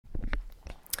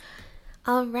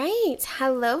All right.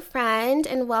 Hello, friend,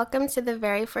 and welcome to the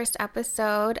very first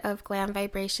episode of Glam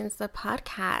Vibrations, the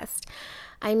podcast.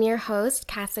 I'm your host,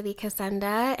 Cassidy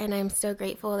Casenda, and I'm so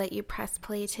grateful that you pressed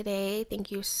play today. Thank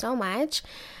you so much.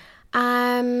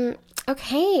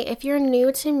 Okay, if you're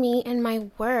new to me and my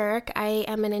work, I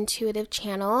am an intuitive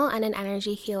channel and an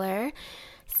energy healer.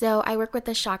 So I work with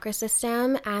the chakra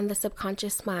system and the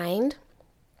subconscious mind.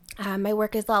 My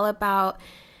work is all about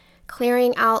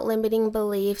clearing out limiting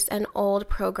beliefs and old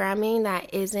programming that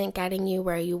isn't getting you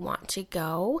where you want to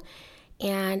go.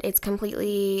 And it's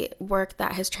completely work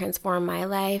that has transformed my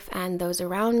life and those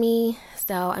around me.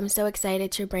 So I'm so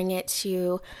excited to bring it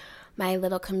to my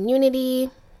little community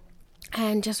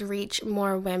and just reach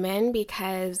more women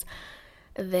because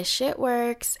this shit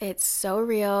works. It's so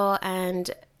real,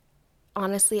 and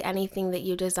honestly, anything that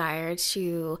you desire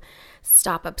to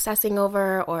stop obsessing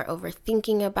over or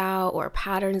overthinking about, or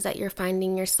patterns that you're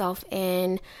finding yourself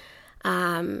in,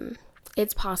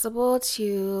 it's possible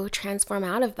to transform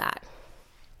out of that.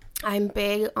 I'm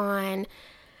big on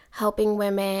helping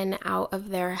women out of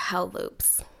their hell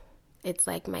loops. It's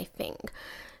like my thing.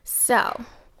 So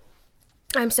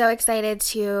I'm so excited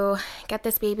to get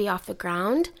this baby off the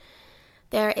ground.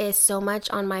 There is so much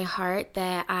on my heart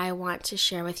that I want to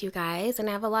share with you guys, and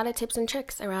I have a lot of tips and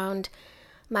tricks around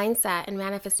mindset and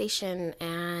manifestation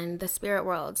and the spirit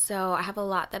world. So I have a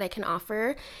lot that I can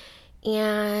offer,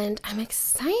 and I'm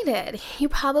excited. You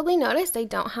probably noticed I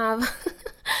don't have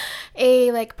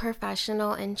a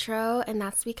professional intro, and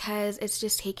that's because it's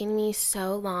just taken me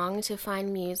so long to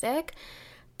find music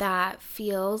that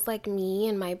feels like me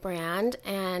and my brand,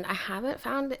 and I haven't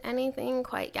found anything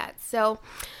quite yet. So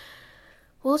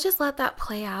we'll just let that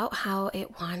play out how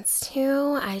it wants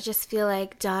to. I just feel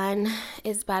like done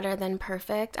is better than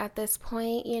perfect at this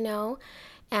point,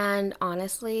 And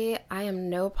honestly, I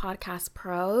am no podcast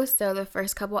pro, so the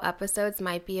first couple episodes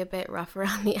might be a bit rough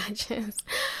around the edges,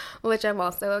 which I'm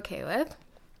also okay with.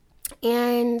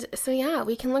 And so yeah,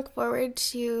 we can look forward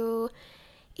to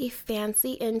a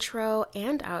fancy intro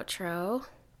and outro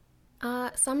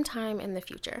sometime in the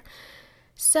future.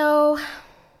 So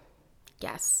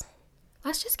yes,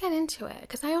 let's just get into it,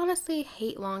 because I honestly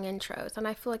hate long intros, and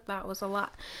I feel like that was a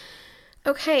lot.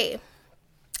 Okay,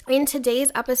 in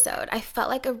today's episode, I felt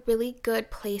like a really good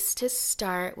place to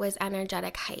start was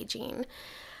energetic hygiene.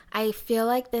 I feel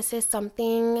like this is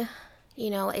something,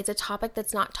 it's a topic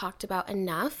that's not talked about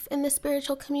enough in the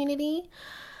spiritual community.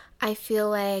 I feel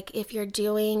like if you're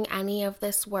doing any of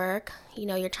this work,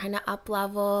 you're trying to up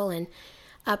level and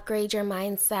upgrade your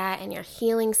mindset and your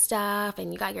healing stuff,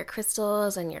 and you got your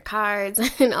crystals and your cards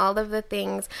and all of the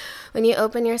things. When you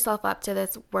open yourself up to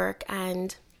this work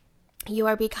and you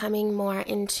are becoming more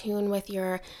in tune with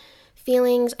your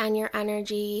feelings and your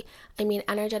energy,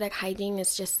 energetic hygiene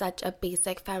is just such a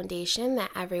basic foundation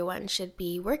that everyone should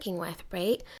be working with,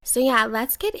 right? So yeah,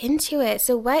 let's get into it.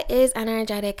 So what is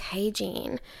energetic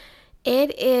hygiene?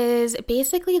 It is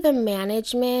basically the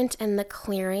management and the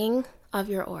clearing of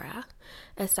your aura,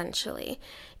 essentially.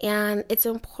 And it's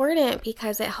important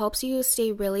because it helps you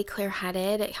stay really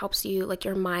clear-headed. It helps you,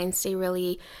 your mind stay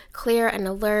really clear and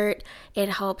alert. It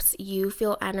helps you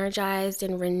feel energized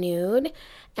and renewed.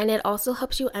 And it also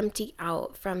helps you empty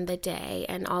out from the day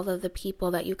and all of the people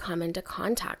that you come into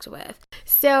contact with.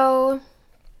 So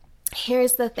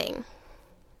here's the thing.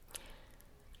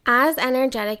 As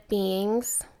energetic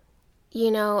beings,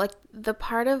 the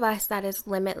part of us that is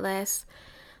limitless,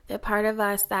 the part of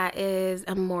us that is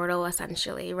immortal,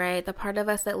 essentially, right? The part of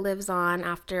us that lives on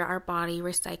after our body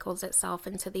recycles itself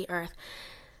into the earth,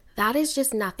 that is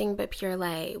just nothing but pure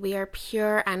light. We are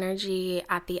pure energy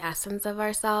at the essence of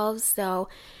ourselves. So,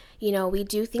 we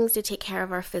do things to take care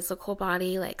of our physical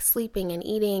body, like sleeping and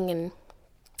eating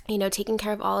and, taking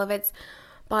care of all of its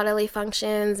bodily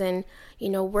functions and,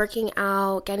 working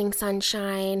out, getting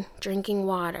sunshine, drinking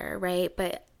water, right?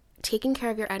 But taking care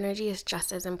of your energy is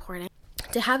just as important.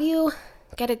 To have you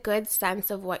get a good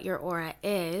sense of what your aura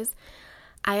is,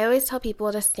 I always tell people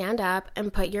to stand up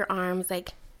and put your arms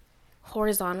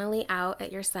horizontally out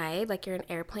at your side, like you're an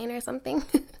airplane or something.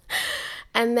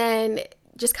 And then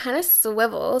just kind of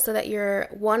swivel so that your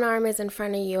one arm is in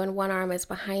front of you and one arm is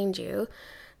behind you.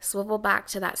 Swivel back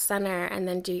to that center and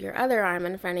then do your other arm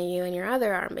in front of you and your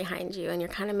other arm behind you. And you're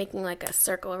kind of making a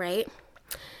circle, right?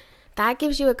 That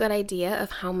gives you a good idea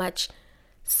of how much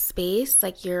space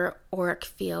your auric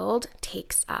field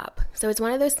takes up. So it's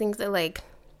one of those things that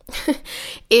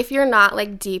if you're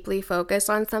not deeply focused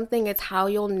on something, it's how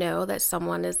you'll know that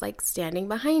someone is standing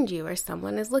behind you or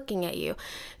someone is looking at you.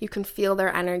 You can feel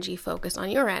their energy focus on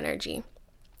your energy,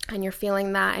 and you're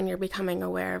feeling that and you're becoming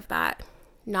aware of that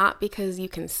not because you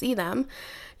can see them.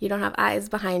 You don't have eyes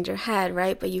behind your head,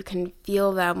 right? But you can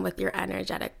feel them with your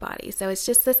energetic body. So it's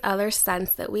just this other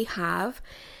sense that we have.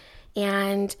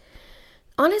 And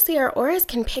honestly, our auras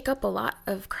can pick up a lot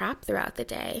of crap throughout the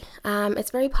day.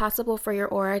 It's very possible for your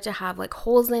aura to have like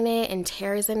holes in it and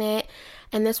tears in it.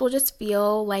 And this will just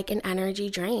feel like an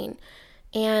energy drain.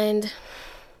 And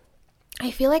I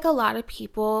feel like a lot of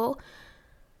people,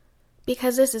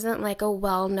 because this isn't like a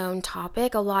well-known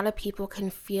topic, a lot of people can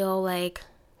feel like,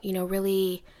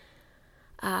 really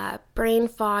brain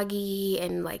foggy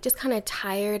and like just kind of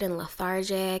tired and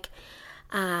lethargic,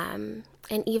 and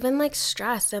even like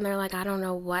stressed. And they're like, I don't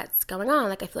know what's going on.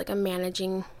 Like, I feel like I'm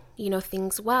managing,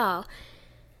 things well.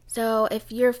 So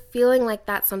if you're feeling like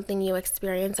that's something you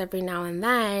experience every now and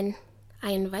then,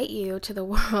 I invite you to the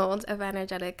world of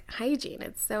energetic hygiene.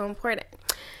 It's so important.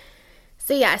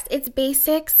 So yes, it's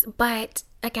basics, but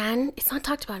again, it's not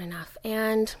talked about enough.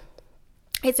 And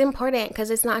it's important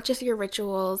because it's not just your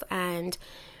rituals and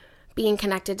being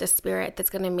connected to spirit that's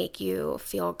going to make you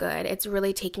feel good. It's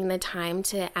really taking the time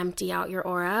to empty out your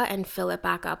aura and fill it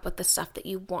back up with the stuff that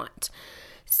you want.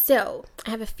 So I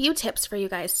have a few tips for you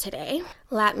guys today.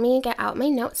 Let me get out my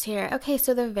notes here. Okay,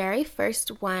 so the very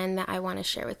first one that I want to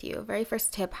share with you, very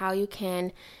first tip, how you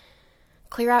can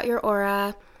clear out your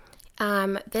aura.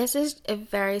 This is a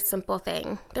very simple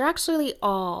thing. They're actually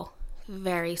all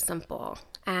very simple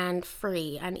and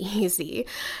free and easy,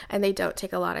 and they don't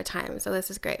take a lot of time. So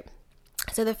this is great.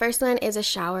 So the first one is a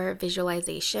shower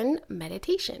visualization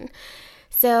meditation.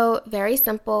 So very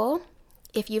simple.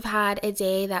 If you've had a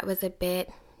day that was a bit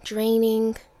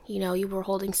draining, you were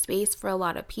holding space for a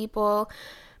lot of people,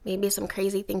 maybe some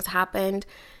crazy things happened,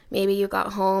 maybe you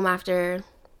got home after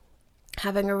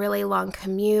having a really long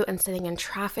commute and sitting in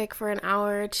traffic for an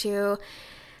hour or two,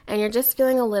 and you're just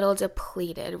feeling a little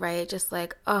depleted, right? Just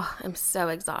like, oh, I'm so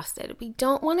exhausted. We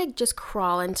don't want to just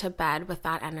crawl into bed with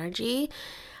that energy.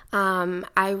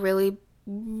 I really,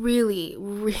 really,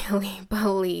 really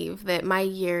believe that my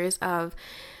years of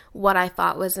what I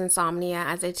thought was insomnia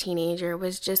as a teenager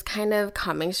was just kind of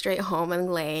coming straight home and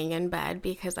laying in bed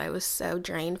because I was so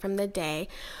drained from the day.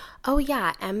 Oh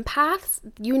yeah, empaths,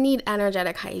 you need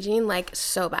energetic hygiene like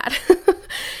so bad.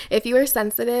 If you are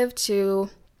sensitive to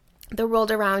the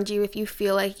world around you, if you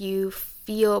feel like you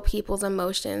feel people's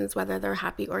emotions, whether they're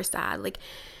happy or sad, like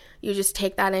you just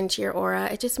take that into your aura,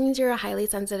 it just means you're a highly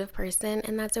sensitive person,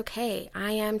 and that's okay.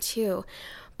 I am too.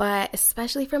 But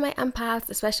especially for my empaths,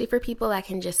 especially for people that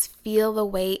can just feel the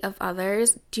weight of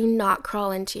others, do not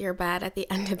crawl into your bed at the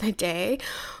end of the day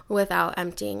without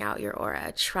emptying out your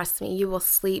aura. Trust me, you will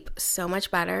sleep so much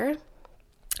better.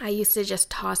 I used to just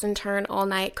toss and turn all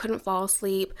night, couldn't fall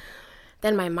asleep.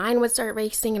 Then my mind would start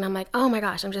racing and I'm like, oh my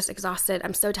gosh, I'm just exhausted.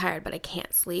 I'm so tired, but I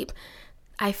can't sleep.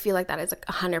 I feel like that is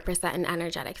 100% an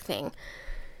energetic thing.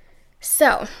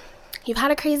 So you've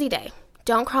had a crazy day.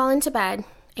 Don't crawl into bed.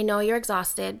 I know you're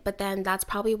exhausted, but then that's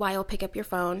probably why you'll pick up your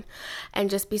phone and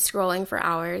just be scrolling for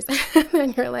hours.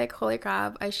 And you're like, holy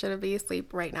crap, I should be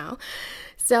asleep right now.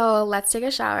 So let's take a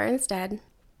shower instead.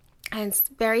 And it's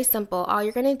very simple. All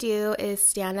you're going to do is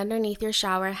stand underneath your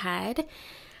shower head.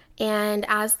 And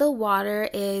as the water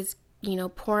is,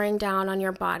 pouring down on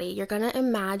your body, you're going to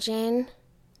imagine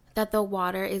that the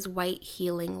water is white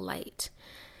healing light.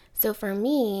 So for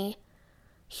me,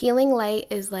 healing light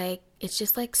is like, it's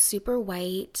just like super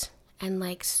white and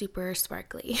like super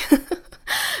sparkly.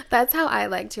 That's how I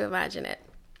like to imagine it.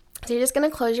 So you're just going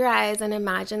to close your eyes and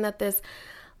imagine that this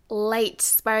light,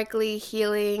 sparkly,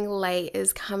 healing light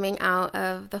is coming out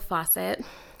of the faucet.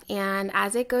 And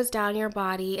as it goes down your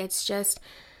body, it's just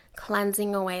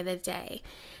cleansing away the day.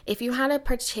 If you had a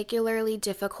particularly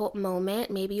difficult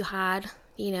moment, maybe you had,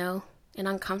 an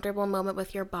uncomfortable moment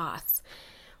with your boss,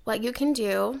 what you can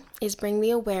do is bring the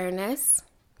awareness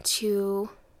to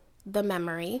the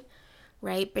memory,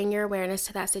 right? Bring your awareness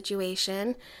to that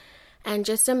situation and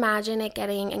just imagine it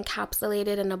getting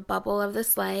encapsulated in a bubble of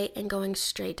this light and going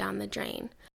straight down the drain.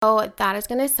 So that is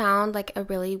going to sound like a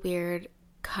really weird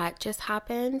cut just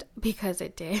happened because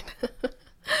it did.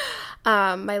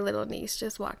 My little niece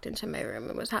just walked into my room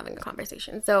and was having a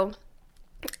conversation. So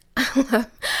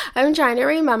I'm trying to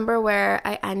remember where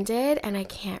I ended and I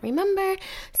can't remember.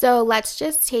 So let's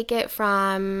just take it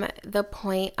from the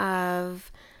point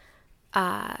of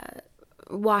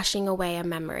washing away a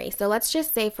memory. So let's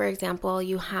just say, for example,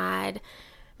 you had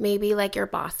maybe like your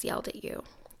boss yelled at you,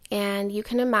 and you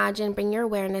can imagine, bring your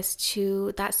awareness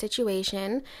to that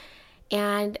situation.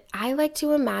 And I like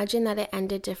to imagine that it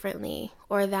ended differently,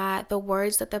 or that the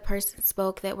words that the person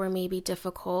spoke that were maybe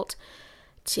difficult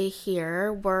to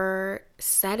hear were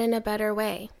said in a better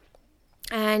way.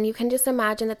 And you can just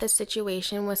imagine that the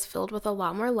situation was filled with a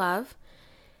lot more love.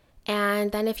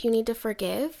 And then if you need to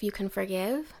forgive, you can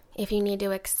forgive. If you need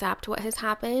to accept what has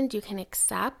happened, you can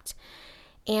accept.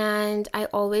 And I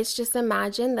always just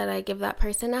imagine that I give that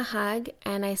person a hug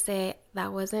and I say,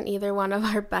 that wasn't either one of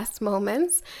our best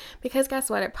moments, because guess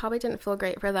what? It probably didn't feel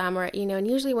great for them, or, and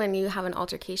usually when you have an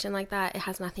altercation like that, it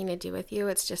has nothing to do with you.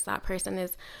 It's just that person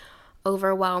is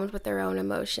overwhelmed with their own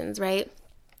emotions, right?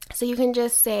 So you can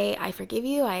just say, I forgive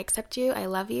you, I accept you, I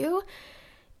love you,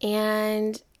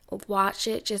 and watch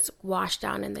it just wash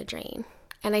down in the drain.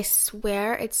 And I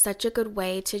swear it's such a good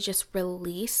way to just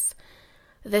release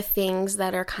the things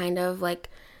that are kind of like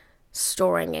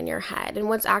storing in your head. And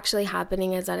what's actually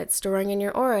happening is that it's storing in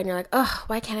your aura and you're like, oh,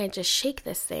 why can't I just shake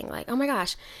this thing? Like, oh my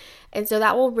gosh. And so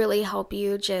that will really help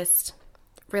you just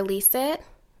release it,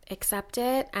 accept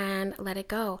it, and let it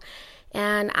go.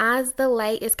 And as the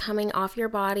light is coming off your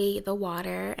body, the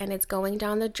water, and it's going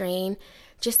down the drain,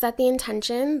 just set the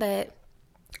intention that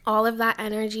all of that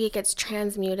energy gets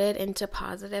transmuted into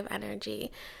positive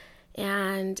energy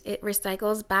and it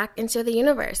recycles back into the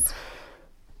universe.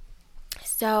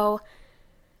 So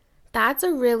that's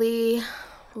a really,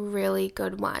 really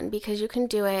good one, because you can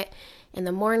do it in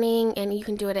the morning and you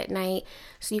can do it at night.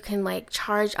 So you can like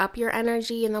charge up your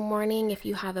energy in the morning if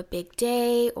you have a big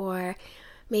day, or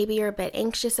maybe you're a bit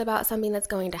anxious about something that's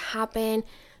going to happen.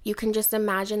 You can just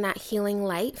imagine that healing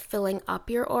light filling up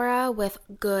your aura with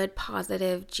good,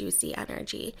 positive, juicy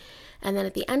energy. And then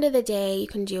at the end of the day, you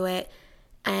can do it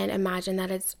and imagine that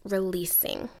it's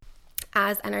releasing.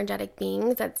 As energetic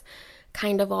beings, that's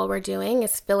kind of all we're doing,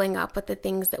 is filling up with the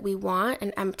things that we want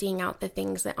and emptying out the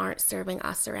things that aren't serving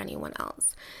us or anyone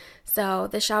else. So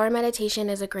the shower meditation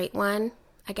is a great one.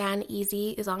 Again,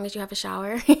 easy. As long as you have a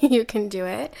shower, you can do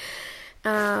it.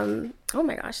 Oh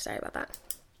my gosh, sorry about that.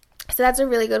 So that's a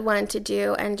really good one to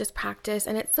do and just practice.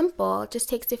 And it's simple. It just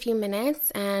takes a few minutes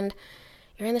and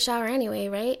you're in the shower anyway,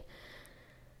 right?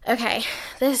 Okay,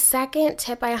 the second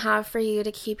tip I have for you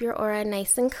to keep your aura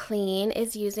nice and clean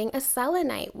is using a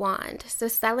selenite wand. So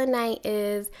selenite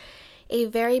is a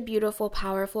very beautiful,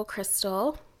 powerful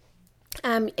crystal.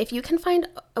 If you can find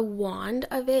a wand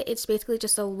of it, it's basically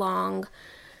just a long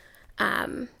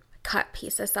cut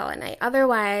piece of selenite.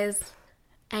 Otherwise,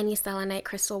 any selenite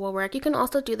crystal will work. You can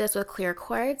also do this with clear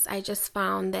quartz. I just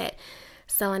found that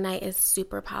selenite is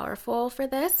super powerful for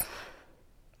this.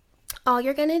 All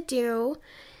you're going to do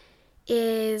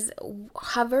is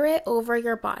hover it over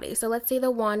your body. So let's say the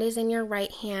wand is in your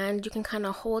right hand. You can kind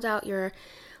of hold out your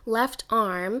left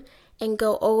arm and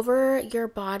go over your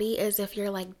body as if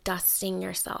you're like dusting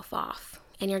yourself off.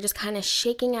 And you're just kind of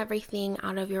shaking everything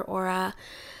out of your aura.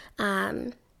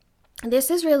 This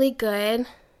is really good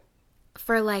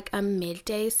for like a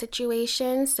midday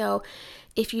situation. So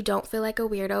if you don't feel like a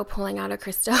weirdo pulling out a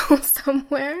crystal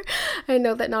somewhere, I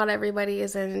know that not everybody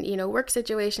is in, work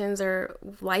situations or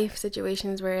life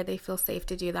situations where they feel safe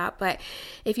to do that. But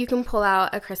if you can pull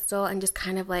out a crystal and just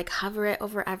kind of like hover it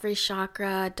over every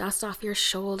chakra, dust off your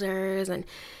shoulders, and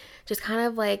just kind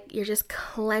of like you're just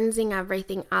cleansing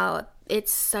everything out.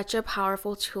 It's such a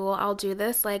powerful tool. I'll do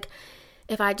this like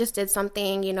if I just did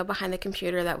something, behind the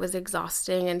computer that was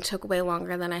exhausting and took way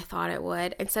longer than I thought it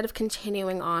would, instead of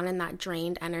continuing on in that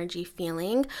drained energy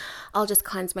feeling, I'll just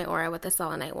cleanse my aura with a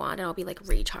selenite wand and I'll be like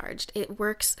recharged. It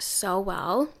works so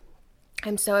well.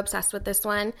 I'm so obsessed with this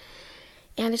one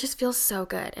and it just feels so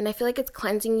good. And I feel like it's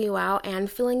cleansing you out and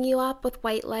filling you up with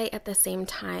white light at the same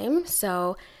time.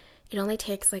 So it only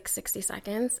takes like 60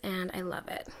 seconds and I love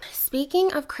it.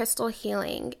 Speaking of crystal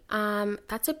healing,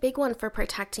 that's a big one for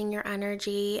protecting your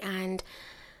energy and,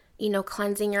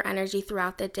 cleansing your energy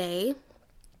throughout the day.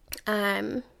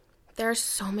 There are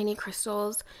so many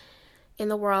crystals in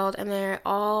the world and they're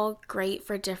all great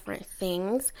for different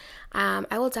things.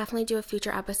 I will definitely do a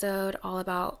future episode all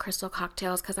about crystal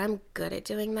cocktails because I'm good at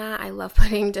doing that. I love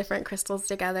putting different crystals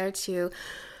together to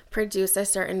produce a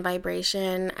certain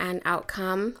vibration and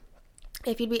outcome.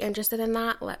 If you'd be interested in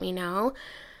that, let me know.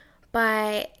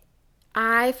 But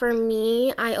I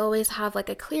always have like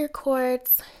a clear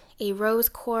quartz, a rose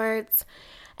quartz,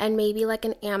 and maybe like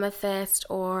an amethyst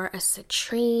or a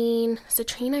citrine.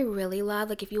 Citrine I really love.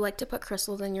 Like if you like to put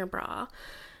crystals in your bra,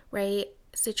 right?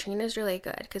 Citrine is really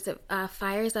good because it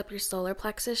fires up your solar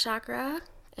plexus chakra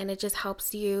and it just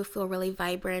helps you feel really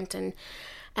vibrant and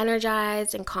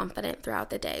energized and confident throughout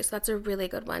the day. So that's a really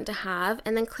good one to have.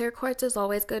 And then clear quartz is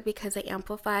always good because it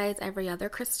amplifies every other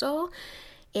crystal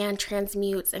and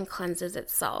transmutes and cleanses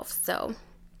itself. So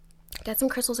get some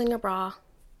crystals in your bra,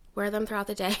 wear them throughout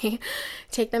the day,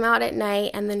 take them out at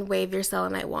night, and then wave your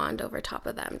selenite wand over top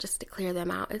of them just to clear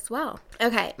them out as well.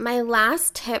 Okay, my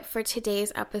last tip for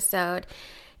today's episode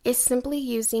is simply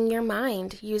using your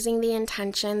mind, using the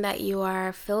intention that you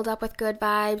are filled up with good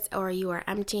vibes or you are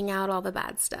emptying out all the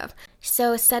bad stuff.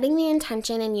 So setting the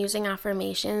intention and using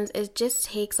affirmations, it just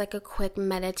takes like a quick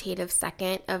meditative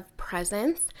second of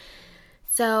presence.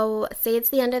 So say it's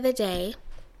the end of the day,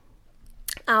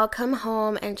 I'll come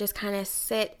home and just kind of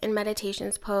sit in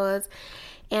meditation's pose,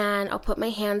 and I'll put my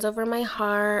hands over my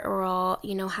heart, or I'll,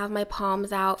 have my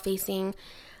palms out facing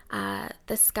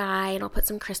the sky, and I'll put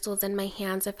some crystals in my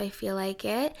hands if I feel like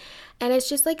it. And it's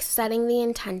just like setting the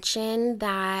intention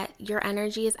that your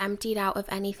energy is emptied out of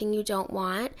anything you don't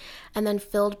want and then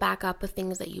filled back up with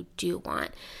things that you do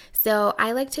want. So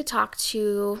I like to talk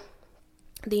to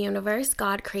the universe,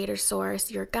 God, creator,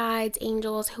 source, your guides,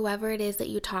 angels, whoever it is that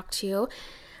you talk to.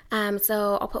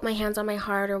 So I'll put my hands on my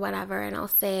heart or whatever, and I'll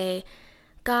say,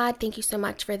 God, thank you so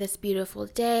much for this beautiful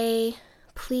day.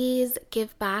 Please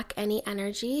give back any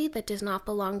energy that does not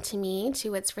belong to me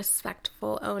to its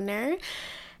respectful owner.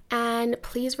 And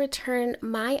please return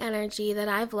my energy that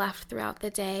I've left throughout the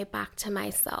day back to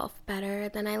myself better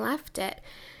than I left it.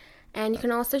 And you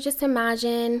can also just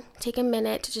take a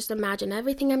minute to just imagine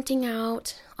everything emptying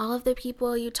out, all of the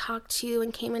people you talked to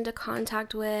and came into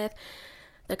contact with,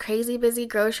 the crazy busy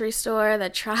grocery store, the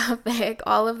traffic,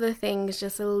 all of the things,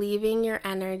 just leaving your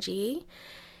energy.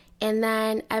 And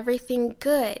then everything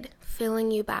good filling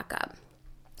you back up.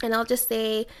 And I'll just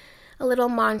say a little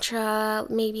mantra,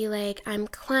 maybe like, I'm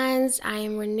cleansed, I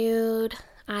am renewed,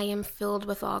 I am filled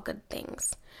with all good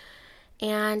things.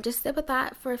 And just sit with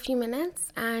that for a few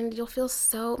minutes and you'll feel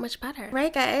so much better.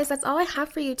 Right, guys, that's all I have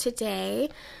for you today.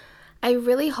 I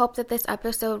really hope that this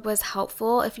episode was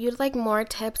helpful. If you'd like more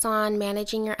tips on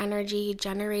managing your energy,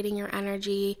 generating your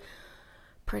energy,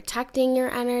 protecting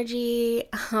your energy,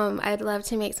 I'd love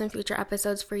to make some future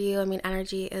episodes for you. I mean,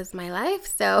 energy is my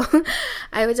life, so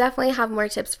I would definitely have more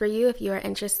tips for you if you are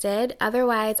interested.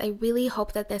 Otherwise, I really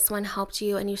hope that this one helped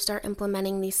you and you start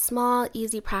implementing these small,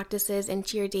 easy practices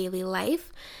into your daily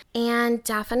life. And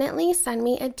definitely send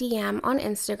me a DM on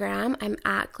Instagram. I'm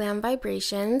at Glam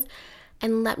Vibrations.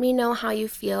 And let me know how you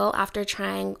feel after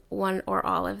trying one or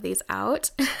all of these out.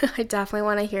 I definitely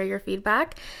want to hear your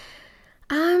feedback.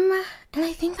 And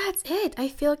I think that's it. I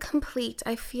feel complete.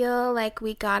 I feel like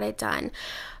we got it done.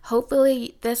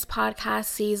 Hopefully this podcast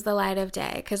sees the light of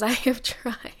day, because I have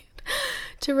tried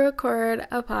to record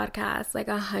a podcast like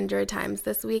 100 times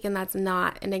this week, and that's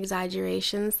not an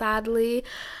exaggeration, sadly.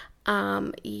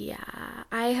 I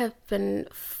have been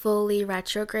fully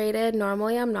retrograded.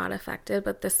 Normally I'm not affected,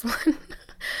 but this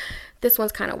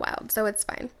one's kind of wild, so it's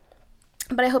fine.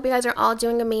 But I hope you guys are all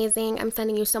doing amazing. I'm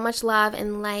sending you so much love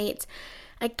and light.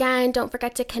 Again, don't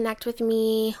forget to connect with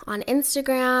me on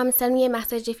Instagram. Send me a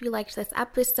message if you liked this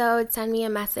episode. Send me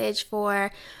a message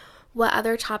for what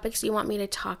other topics you want me to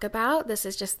talk about. This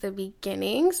is just the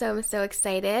beginning, so I'm so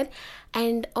excited.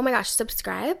 And oh my gosh,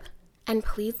 subscribe. And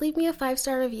please leave me a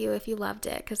 5-star review if you loved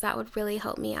it, because that would really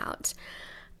help me out.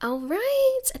 All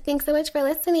right. Thanks so much for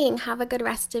listening. Have a good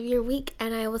rest of your week,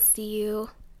 and I will see you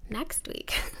next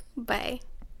week. Bye.